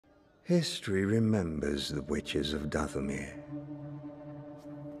History remembers the witches of Dathomir.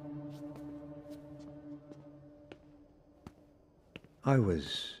 I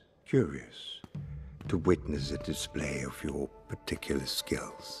was curious to witness a display of your particular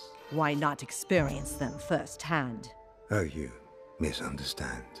skills. Why not experience them firsthand? Oh, you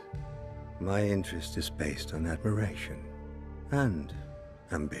misunderstand. My interest is based on admiration and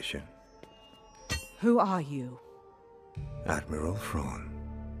ambition. Who are you? Admiral Thrawn.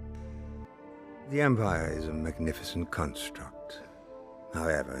 The Empire is a magnificent construct.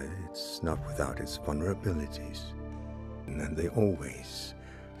 However, it's not without its vulnerabilities. And they always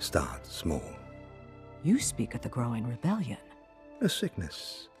start small. You speak of the growing rebellion. A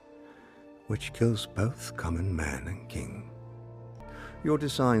sickness which kills both common man and king. Your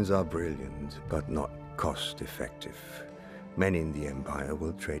designs are brilliant, but not cost-effective. Many in the Empire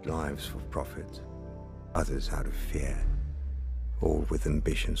will trade lives for profit, others out of fear, all with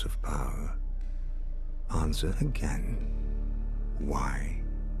ambitions of power. Answer again. Why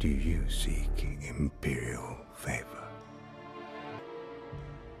do you seek Imperial favor?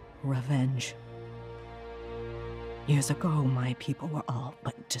 Revenge. Years ago, my people were all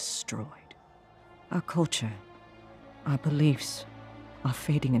but destroyed. Our culture, our beliefs, are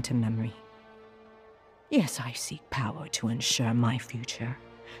fading into memory. Yes, I seek power to ensure my future,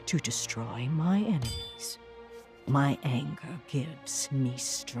 to destroy my enemies. My anger gives me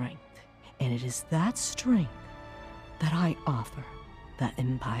strength, and it is that strength that I offer the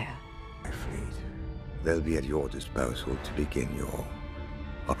Empire. My fleet. They'll be at your disposal to begin your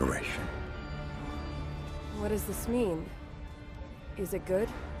operation. What does this mean? Is it good?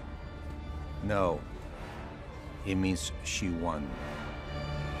 No. It means she won.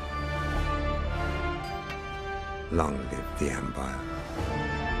 Long live the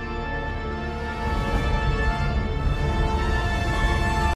Empire.